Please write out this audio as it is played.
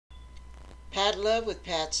Pat Love with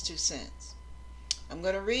Pat's 2 cents. I'm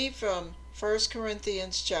going to read from 1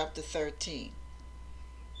 Corinthians chapter 13.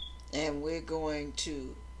 And we're going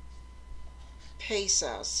to pace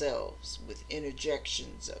ourselves with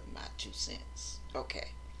interjections of my 2 cents. Okay.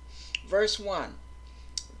 Verse 1.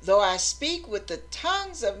 Though I speak with the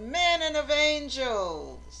tongues of men and of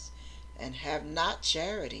angels, and have not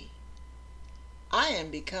charity, I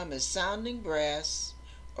am become a sounding brass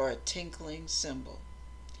or a tinkling cymbal.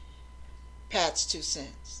 Pat's 2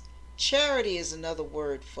 cents. Charity is another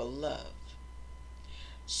word for love.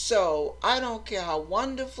 So I don't care how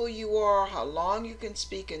wonderful you are, how long you can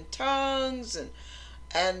speak in tongues,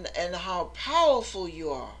 and how powerful you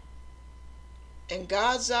are. In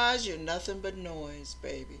God's eyes, you're nothing but noise,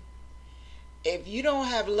 baby. If you don't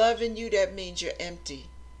have love in you, that means you're empty.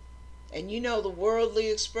 And you know the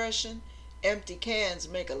worldly expression, empty cans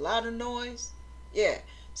make a lot of noise? Yeah,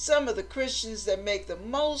 some of the Christians that make the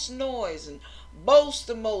most noise and boast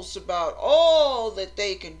the most about all that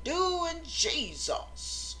they can do in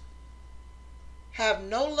Jesus have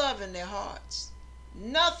no love in their hearts.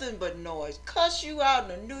 Nothing but noise. Cuss you out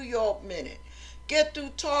in a New York minute. Get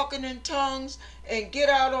through talking in tongues and get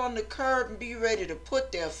out on the curb and be ready to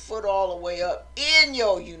put their foot all the way up in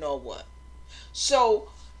your you know what. So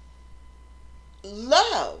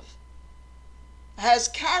love has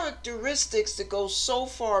characteristics that go so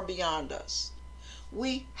far beyond us.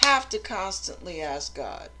 We have to constantly ask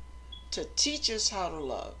God to teach us how to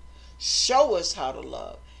love, show us how to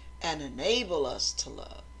love, and enable us to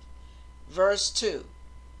love. Verse 2.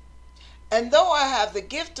 And though I have the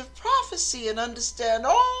gift of prophecy and understand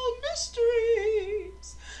all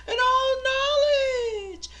mysteries and all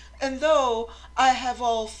knowledge, and though I have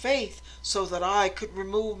all faith so that I could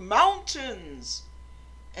remove mountains,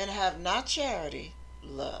 and have not charity,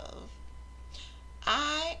 love,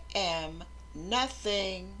 I am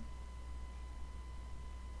nothing.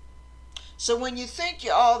 So when you think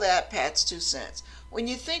you're all that, Pat's 2 cents, when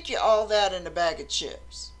you think you're all that in a bag of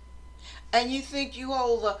chips, and you think you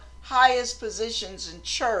hold the highest positions in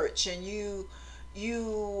church, and you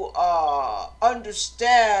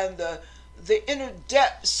understand the inner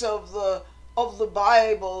depths of the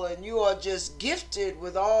Bible, and you are just gifted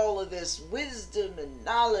with all of this wisdom and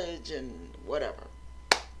knowledge and whatever,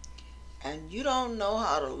 and you don't know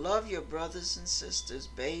how to love your brothers and sisters,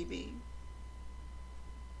 baby,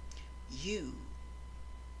 you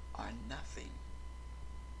are nothing.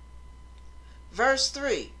 Verse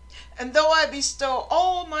 3. And though I bestow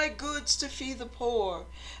all my goods to feed the poor,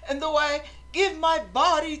 and though I give my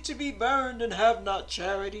body to be burned and have not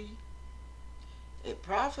charity, it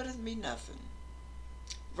profiteth me nothing.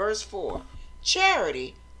 Verse 4.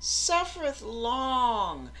 Charity suffereth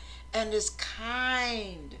long and is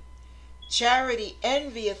kind. Charity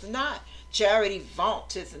envieth not. Charity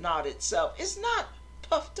vaunteth not itself, is not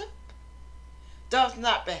puffed up, doth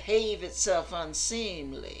not behave itself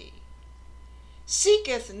unseemly,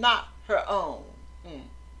 seeketh not her own,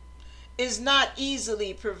 is not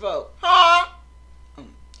easily provoked,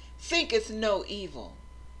 thinketh no evil,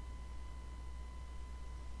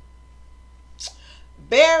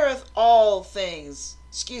 beareth all things,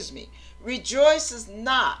 rejoiceth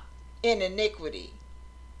not in iniquity,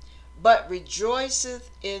 but rejoiceth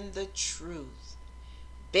in the truth,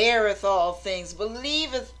 beareth all things,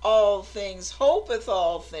 believeth all things, hopeth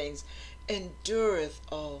all things, endureth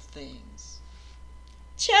all things.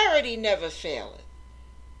 Charity never faileth,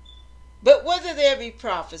 but whether there be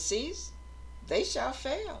prophecies, they shall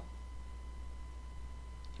fail.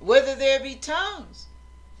 Whether there be tongues,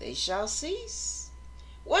 they shall cease.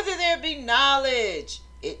 Whether there be knowledge,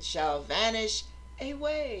 it shall vanish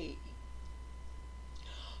away.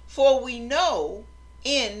 For we know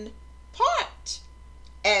in part,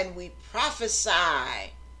 and we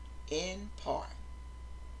prophesy in part.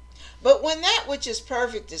 But when that which is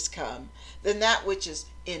perfect is come, then that which is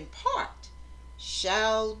in part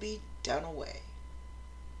shall be done away.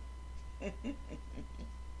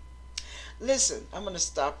 Listen, I'm going to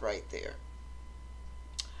stop right there.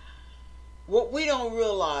 What we don't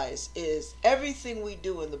realize is everything we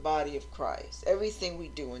do in the body of Christ, everything we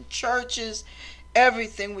do in churches,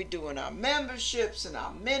 everything we do in our memberships, in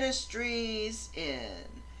our ministries,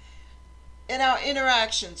 in our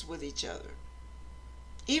interactions with each other,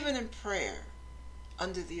 even in prayer,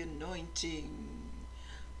 under the anointing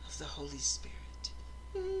of the Holy Spirit.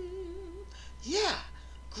 Yeah,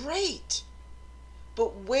 great.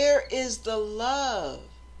 But where is the love?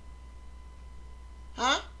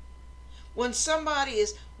 Huh? When somebody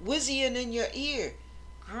is whizzing in your ear,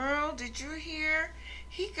 girl, did you hear?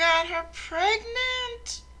 He got her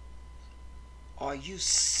pregnant. Are you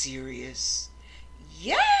serious?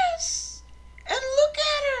 Yes.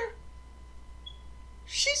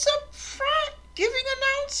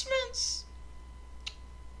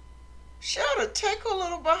 take a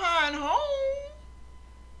little behind home.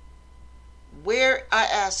 Where, I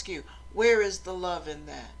ask you, where is the love in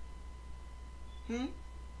that?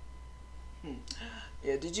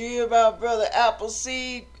 Yeah, did you hear about Brother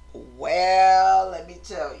Appleseed? Well, let me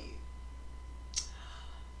tell you.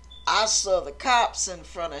 I saw the cops in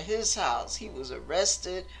front of his house. He was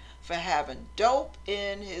arrested for having dope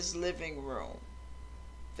in his living room.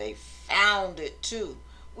 They found it too.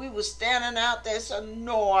 We were standing out there saying,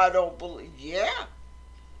 no, I don't believe. Yeah.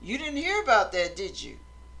 You didn't hear about that, did you?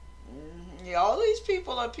 Yeah, all these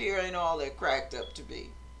people up here ain't all they're cracked up to be.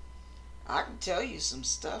 I can tell you some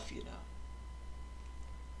stuff, you know.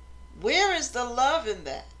 Where is the love in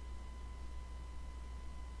that?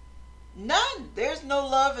 None. There's no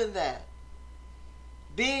love in that.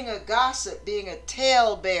 Being a gossip, being a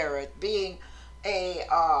talebearer, being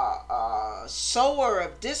a sower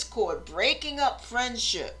of discord, breaking up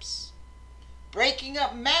friendships, breaking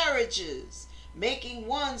up marriages, making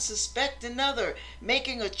one suspect another,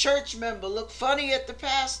 making a church member look funny at the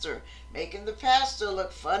pastor, making the pastor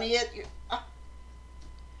look funny at you.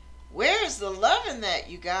 Where is the love in that,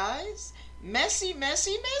 you guys? Messy,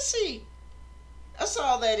 messy, messy. That's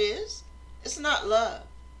all that is. It's not love.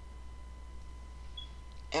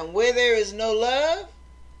 And where there is no love,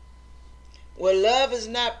 where love is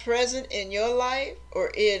not present in your life or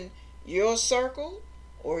in your circle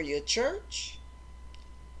or your church,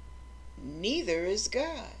 neither is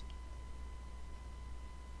God.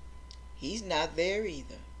 He's not there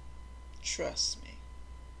either. Trust me.